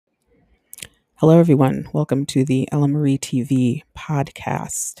Hello, everyone. Welcome to the Ella Marie TV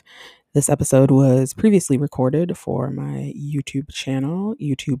podcast. This episode was previously recorded for my YouTube channel,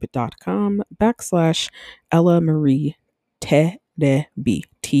 youtube.com/ Ella Marie Terebi,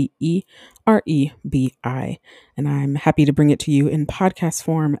 Terebi. And I'm happy to bring it to you in podcast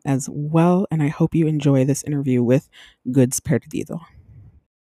form as well. And I hope you enjoy this interview with Goods Perdido.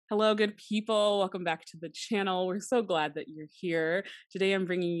 Hello, good people. Welcome back to the channel. We're so glad that you're here. Today, I'm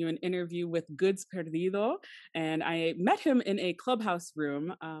bringing you an interview with Goods Perdido, and I met him in a clubhouse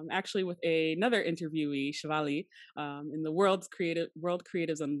room, actually with another interviewee, Shivali, in the World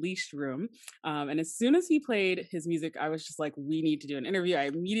Creatives Unleashed room. And as soon as he played his music, I was just like, we need to do an interview. I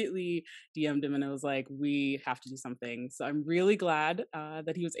immediately DM'd him and I was like, we have to do something. So I'm really glad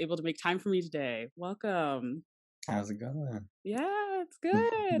that he was able to make time for me today. Welcome. How's it going? Yeah, it's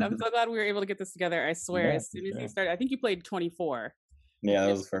good. I'm so glad we were able to get this together. I swear, Yeah, as for soon as you sure. started, I think you played 24. You Yeah, that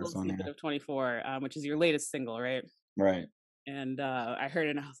played was the a little first one, snippet yeah. of 24, which is your latest single, right? Right. And I heard it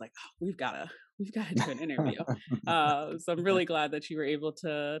and I was like, oh, we've gotta do an interview. So I'm really glad that you were able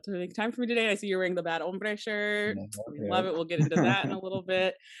to make time for me today. I see you're wearing the Bad Hombre shirt. We love it. We'll get into that in a little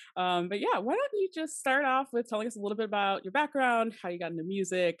bit. But yeah, why don't you just start off with telling us a little bit about your background, how you got into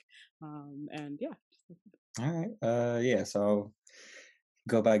music, and yeah. All right. Yeah, so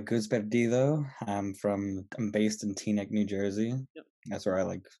go by Goods Perdido. I'm based in Teaneck, New Jersey. Yep. That's where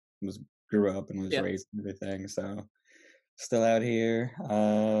I was grew up and was Yeah. raised and everything. So still out here.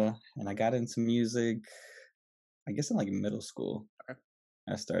 And I got into music, I guess in middle school. Okay.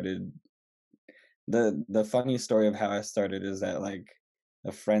 I started the funny story of how I started is that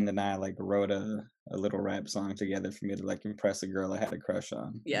a friend and I wrote a little rap song together for me to impress a girl I had a crush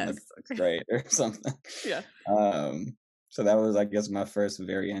on in Yes. fifth grade or something. Yeah. Um, so that was, I guess, my first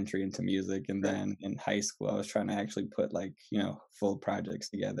very entry into music, and Right. then in high school I was trying to actually put full projects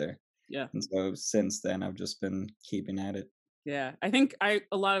together, Yeah. and so since then I've just been keeping at it. Yeah. I think a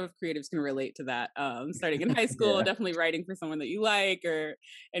lot of creatives can relate to that. Starting in high school, Yeah, definitely writing for someone that you like or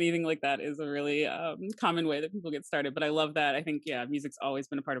anything like that is a really common way that people get started. But I love that. I think, yeah, music's always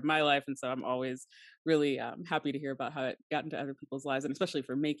been a part of my life. And so I'm always really happy to hear about how it got into other people's lives and especially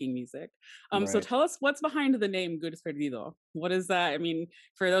for making music. So right. tell us what's behind the name Goods Perdido. What is that? I mean,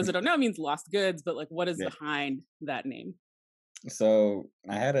 for those that don't know, it means lost goods, but like what is Yeah. behind that name? So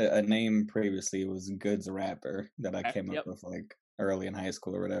I had a name previously. It was Goods Rapper that I Okay. came up Yep. with early in high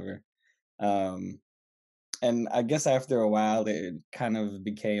school or whatever. Um, and I guess after a while, it kind of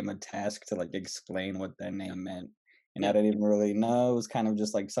became a task to explain what that Yeah. name meant, and I Yeah. didn't even really know. It was kind of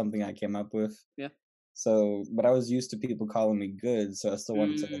just something I came up with. Yeah. So, but I was used to people calling me Good, so I still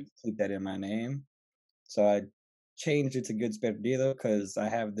wanted to Mm, keep that in my name. So I changed it to Goods Perdido because I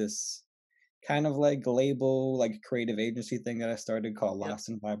have this kind of label, creative agency thing that I started called yep. Lost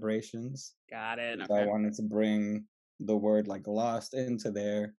in Vibrations. Got it. So I Okay. wanted to bring the word lost into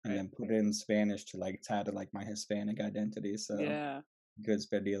there and Right. then put it in Spanish to tie to my Hispanic identity. So Yeah. Goods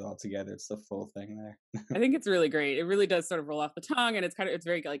Perdido altogether. It's the full thing there. I think it's really great. It really does sort of roll off the tongue and it's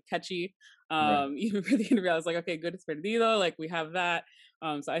very like catchy. Right. Even for the interview, I was like, okay, good, it's perdido. Like we have that.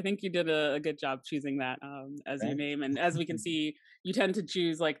 So I think you did a good job choosing that as your Right. name. And as we can see, you tend to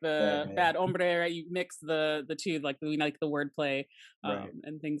choose like Yeah, the yeah. bad hombre, right? You mix the two, like we like the wordplay Right.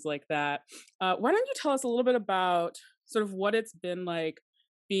 and things like that. Why don't you tell us a little bit about sort of what it's been like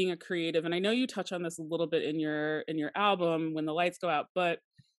being a creative? And I know you touch on this a little bit in your album, When the Lights Go Out, but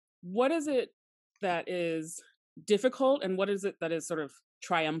what is it that is difficult and what is it that is sort of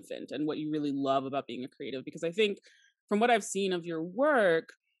triumphant and what you really love about being a creative? Because I think from what I've seen of your work,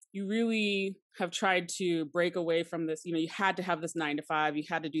 you really have tried to break away from this. You had to have this 9 to 5, you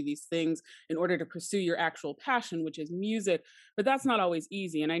had to do these things in order to pursue your actual passion, which is music. But that's not always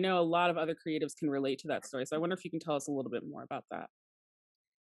easy. And I know a lot of other creatives can relate to that story. So I wonder if you can tell us a little bit more about that.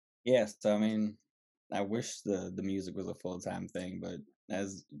 Yes. I mean, I wish the music was a full-time thing, but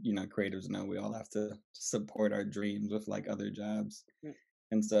as creatives know, we all have to support our dreams with other jobs. Yeah.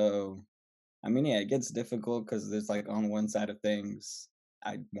 And so, I mean, yeah, it gets difficult because there's on one side of things,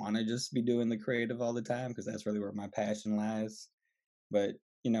 I want to just be doing the creative all the time because that's really where my passion lies. But,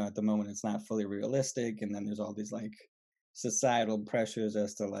 at the moment, it's not fully realistic. And then there's all these societal pressures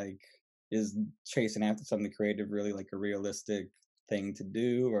as to is chasing after something creative really a realistic thing to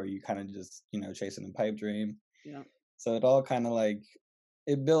do? Or are you kind of just, chasing a pipe dream? Yeah. So it all kind of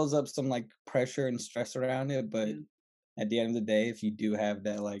it builds up some pressure and stress around it. But Yeah. at the end of the day, if you do have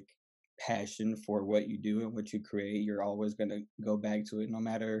that passion for what you do and what you create, you're always going to go back to it no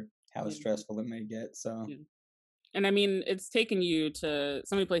matter how Yeah. stressful it may get. So Yeah. And I mean, it's taken you to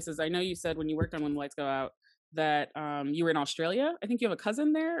so many places. I know you said when you worked on When the Lights Go Out, that you were in Australia. I think you have a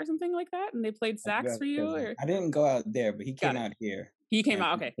cousin there or something like that, and they played I do sax have for a you. cousin. Or I didn't go out there, but he got came it. out here He came and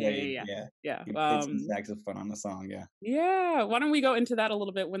out. he Okay, yeah, played, yeah, yeah, yeah, he yeah. played some saxophone on the song, yeah. Yeah, why don't we go into that a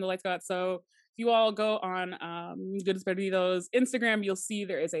little bit when the lights go out? So if you all go on Good Perdidos Instagram, you'll see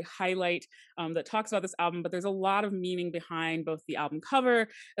there is a highlight that talks about this album, but there's a lot of meaning behind both the album cover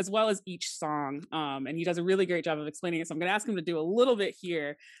as well as each song. And he does a really great job of explaining it. So I'm going to ask him to do a little bit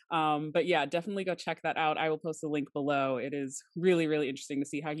here. But yeah, definitely go check that out. I will post the link below. It is really, really interesting to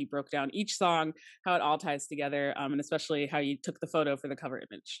see how he broke down each song, how it all ties together, and especially how you took the photo for the cover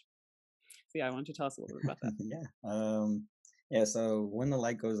image. So yeah, why don't you tell us a little bit about that? Yeah. Yeah, so When the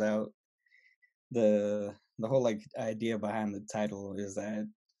Light Goes Out, the whole like idea behind the title is that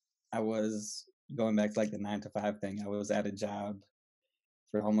I was going back to like the 9 to 5 thing. I was at a job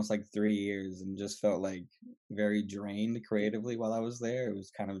for almost like 3 years and just felt like very drained creatively while I was there. It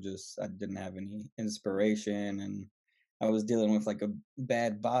was kind of just I didn't have any inspiration, and I was dealing with like a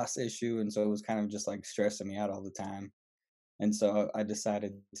bad boss issue, and so it was kind of just like stressing me out all the time. And so I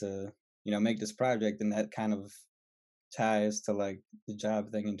decided to, make this project, and that kind of ties to like the job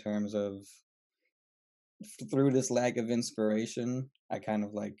thing in terms of through this lack of inspiration, I kind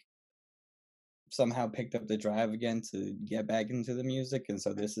of like somehow picked up the drive again to get back into the music. And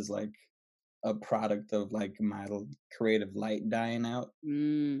so this is like a product of like my creative light dying out.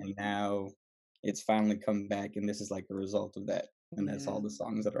 Mm, And now it's finally come back, and this is like a result of that. And that's yeah. all the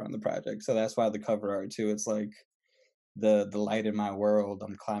songs that are on the project. So that's why the cover art too. It's like the light in my world.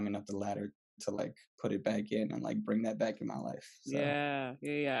 I'm climbing up the ladder to like put it back in and like bring that back in my life. So Yeah,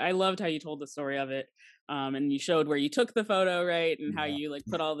 yeah, yeah. I loved how you told the story of it. And you showed where you took the photo, right? And how yeah. you like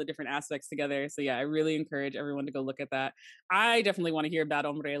put all the different aspects together. So yeah, I really encourage everyone to go look at that. I definitely want to hear Bad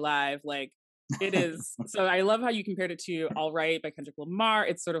Hombre live. Like it is. So I love how you compared it to All Right by Kendrick Lamar.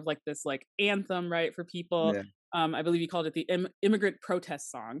 It's sort of like this like anthem, right, for people. Yeah. I believe you called it the immigrant protest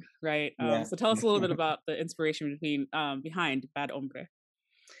song, right? Yeah. So tell us a little bit about the inspiration behind Bad Hombre.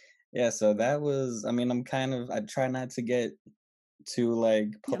 Yeah, so that was, I mean, I try not to get too like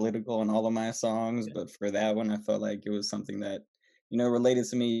Yeah. political in all of my songs, Yeah. but for that one, I felt like it was something that, related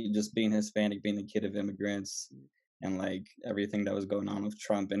to me just being Hispanic, being the kid of immigrants, and like everything that was going on with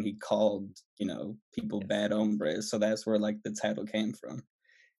Trump. And he called, people Yes. bad hombres. So that's where like the title came from.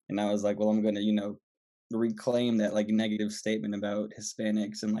 And I was like, well, I'm going to, reclaim that like negative statement about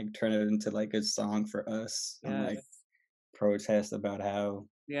Hispanics and like turn it into like a song for us and like Yes. protest about how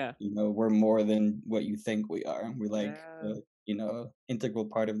Yeah. we're more than what you think we are. We're like, Yeah. integral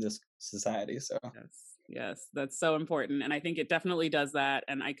part of this society. So Yes, yes, that's so important. And I think it definitely does that.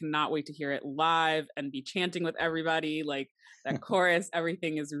 And I cannot wait to hear it live and be chanting with everybody. Like that chorus,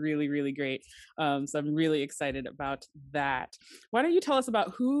 everything is really, really great. So I'm really excited about that. Why don't you tell us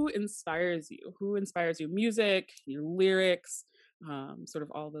about who inspires you? Who inspires you? Music, your lyrics, sort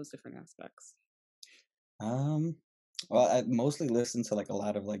of all those different aspects. um well, I mostly listen to like a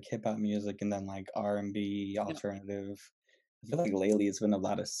lot of like hip hop music and then like R&B Yeah. alternative. I feel like lately it's been a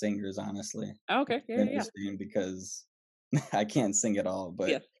lot of singers, honestly. Oh, okay. It's Yeah, yeah, interesting because I can't sing at all,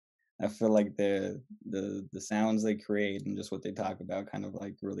 yeah. but I feel like the sounds they create and just what they talk about kind of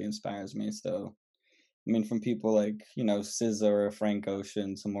like really inspires me. So I mean, from people like, SZA or Frank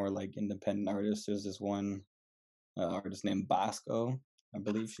Ocean to more like independent artists, there's this one artist named Bosco. I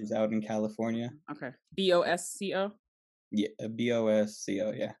believe she's out in California. Okay. Bosco. Yeah,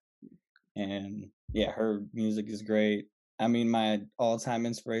 Bosco, yeah. And yeah, her music is great. I mean, my all-time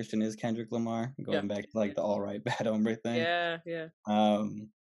inspiration is Kendrick Lamar, Yeah. going back to like the All Right Bad Hombre thing. Yeah, yeah. Um,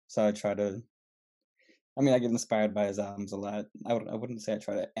 so I try to, I mean, I get inspired by his albums a lot. I wouldn't say I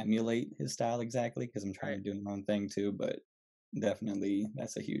try to emulate his style exactly because I'm trying Right. to do my own thing too, but definitely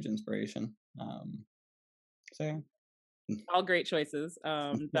that's a huge inspiration. So All great choices,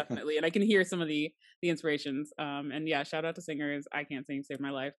 yeah. definitely, and I can hear some of the inspirations, and yeah, shout out to singers. I can't sing to save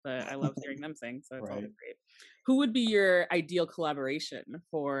my life, but I love hearing them sing, so it's always Right. great. Who would be your ideal collaboration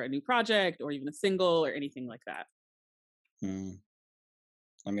for a new project or even a single or anything like that? Mm.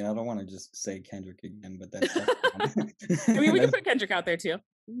 I mean, I don't want to just say Kendrick again, but that's definitely I mean, we can that's, put Kendrick out there too.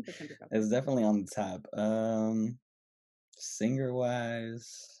 We can put Kendrick out there. that's definitely on the top. Singer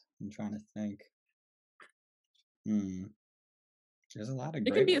wise, I'm trying to think. Hmm. There's a lot of It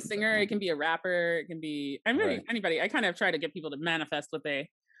can great be a ones singer, right it can be a rapper, it can be now. anybody. I kind of try to get people to manifest what they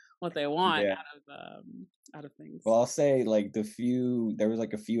want Yeah. out of things. Well, I'll say like there was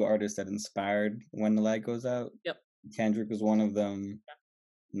like a few artists that inspired When the Light Goes Out. Yep. Kendrick was one of them.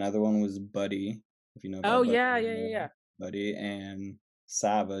 Another one was Buddy, if you know Oh, about Buddy. yeah, yeah, yeah, yeah. Buddy and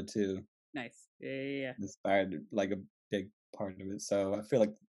Saba too Nice. Yeah, yeah, yeah. inspired like a big part of it. So I feel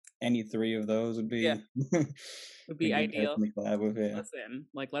like any three of those would Yeah, be would a be good ideal. person to collab with. Yeah, Listen,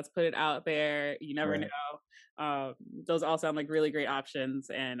 like, let's put it out there. You never right. know. Those all sound like really great options,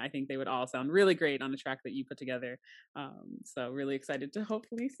 and I think they would all sound really great on the track that you put together. So really excited to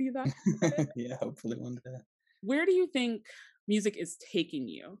hopefully see that. Yeah, hopefully one day. Where do you think music is taking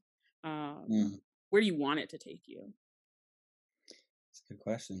you? Um, Mm, where do you want it to take you? that's a good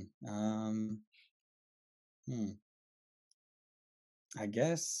question. Hmm, I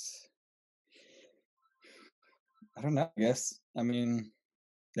guess I don't know. I guess I mean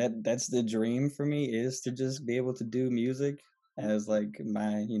that's the dream for me is to just be able to do music Mm, as like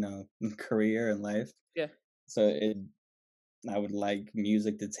my career in life. yeah, So it I would like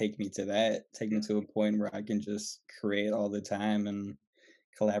music to take me to that, take me yeah, to a point where I can just create all the time and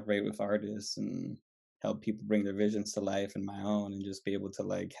collaborate with artists and help people bring their visions to life and my own and just be able to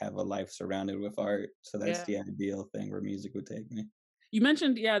like have a life surrounded with art. So that's yeah. the ideal thing where music would take me. You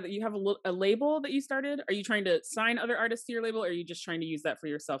mentioned, yeah, that you have a label that you started. Are you trying to sign other artists to your label, or are you just trying to use that for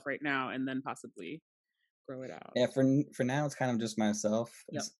yourself right now and then possibly grow it out? Yeah, for now it's kind of just myself.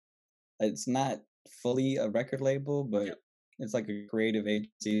 Yep. It's not fully a record label, but Yep. it's like a creative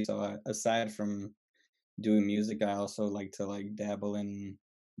agency. So aside from doing music, I also like to like dabble in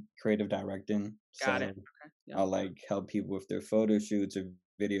creative directing. Got it. So Okay. Yep. I'll like help people with their photo shoots or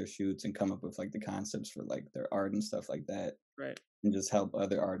video shoots and come up with like the concepts for like their art and stuff like that, Right. and just help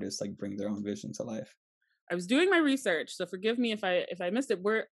other artists like bring their own vision to life. I was doing my research, so forgive me if I missed it.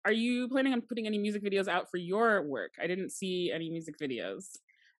 Where are you planning on putting any music videos out for your work? I didn't see any music videos.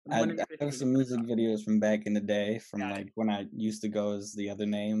 I'm I, wondering I if you're have thinking of some putting music those videos from back in the day, from out. Got it. like when I used to go as the other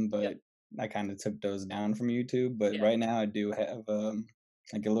name, Yep. but I kind of took those down from YouTube. But Yeah. right now, I do have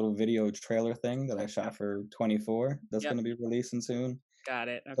like a little video trailer thing that I Yep. shot for 24 that's Yep. going to be releasing soon. Got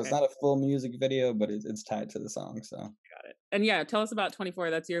it. So it's Okay. not a full music video, but it's tied to the song. So Got it. And yeah, tell us about 24.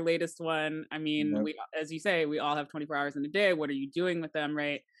 That's your latest one. I mean, yep, we, as you say, we all have 24 hours in a day. What are you doing with them,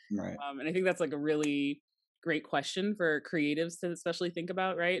 right? right, And I think that's like a really great question for creatives to especially think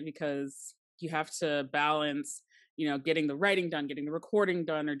about, right? Because you have to balance, getting the writing done, getting the recording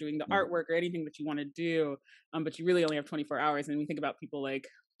done, or doing the yeah, artwork or anything that you want to do. But you really only have 24 hours. And we think about people like,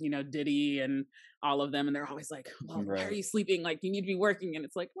 Diddy and all of them, and they're always like, well, why are right, you sleeping? Like, you need to be working. And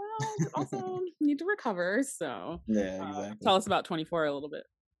it's like, well, you also need to recover. So yeah, exactly. tell us about 24 a little bit.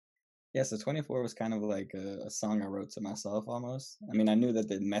 Yeah, so 24 was kind of like a song I wrote to myself almost. I mean, I knew that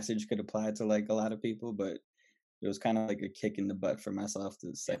the message could apply to like a lot of people, but it was kind of like a kick in the butt for myself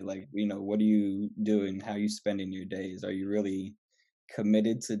to say, like, what are you doing? How are you spending your days? Are you really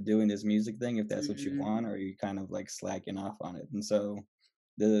committed to doing this music thing if that's what you Mhm. want, or are you kind of like slacking off on it? And so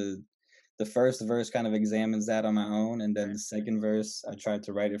the the first verse kind of examines that on my own, and then Right. the second verse I tried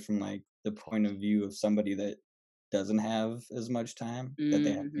to write it from like the point of view of somebody that doesn't have as much time, that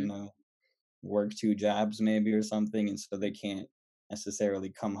they have, Mhm. work two jobs maybe or something, and so they can't necessarily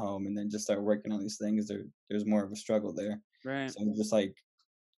come home and then just start working on these things. There's more of a struggle there. Right. So just like,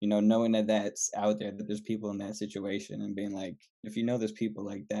 knowing that that's out there, that there's people in that situation, and being like, if you know there's people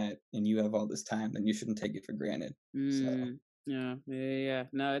like that and you have all this time, then you shouldn't take it for granted. So Yeah. Yeah. Yeah. Yeah.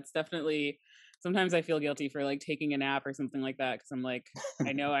 No, it's definitely. Sometimes I feel guilty for like taking a nap or something like that because I'm like,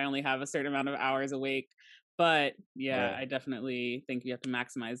 I know I only have a certain amount of hours awake, but yeah, right. I definitely think we have to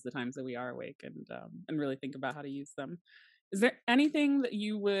maximize the times that we are awake and really think about how to use them. Is there anything that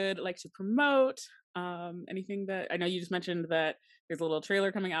you would like to promote? Anything that I know you just mentioned that there's a little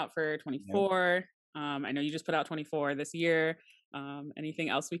trailer coming out for Yep. 24. I know you just put out 24 this year. Anything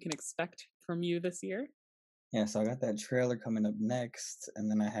else we can expect from you this year? Yeah, so I got that trailer coming up next,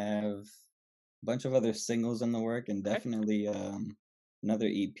 and then I have a bunch of other singles in the work, and Okay. definitely another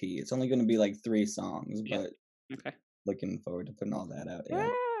EP. It's only going to be like 3 songs, Yeah. but Okay. looking forward to putting all that out. Yeah.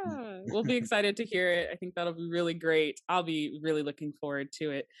 Yeah. We'll be excited to hear it. I think that'll be really great. I'll be really looking forward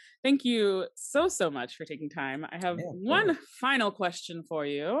to it. Thank you so, so much for taking time. I have Yeah, of one course. final question for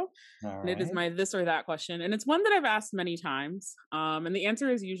you, All and it is right. my this or that question. And it's one that I've asked many times. And the answer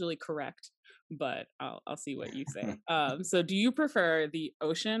is usually correct, but I'll see what you say. So do you prefer the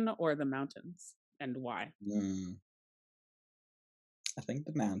ocean or the mountains? And why? Mm, I think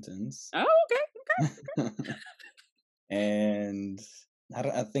the mountains. Oh, okay. And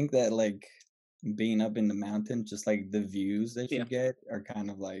I think that like being up in the mountains, just like the views that you Yeah. get are kind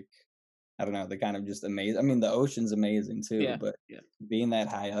of like, I don't know, they're kind of just amazing. I mean, the ocean's amazing too, Yeah. but Yeah. being that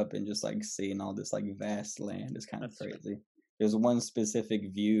high up and just like seeing all this like vast land is kind of That's true. crazy. There's one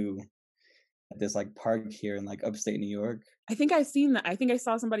specific view at this like park here in like upstate New York. I think I've seen that. I think I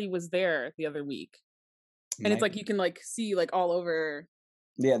saw somebody was there the other week. And it's Might like you can like see like all over.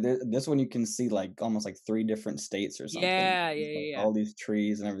 Yeah, this one you can see, like, almost, like, 3 different states or something. Yeah, yeah, There's, like, yeah, yeah. all these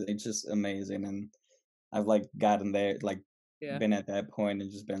trees and everything, it's just amazing, and I've, like, gotten there, like, Yeah. been at that point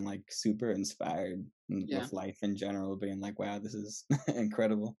and just been, like, super inspired Yeah. with life in general, being like, "Wow, this is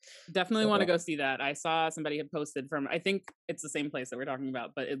incredible." Definitely So, wanna go see that. I saw somebody had posted from, I think it's the same place that we're talking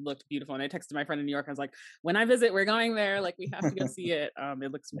about, but it looked beautiful, and I texted my friend in New York, I was like, "When I visit, we're going there, like, we have to go see it."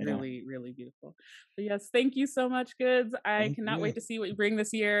 It looks yeah, really, really beautiful. But yes, thank you so much, Goods. I thank cannot you. wait to see what you bring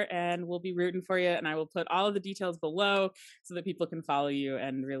this year, and we'll be rooting for you, and I will put all of the details below so that people can follow you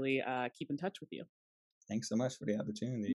and really, keep in touch with you. Thanks so much for the opportunity.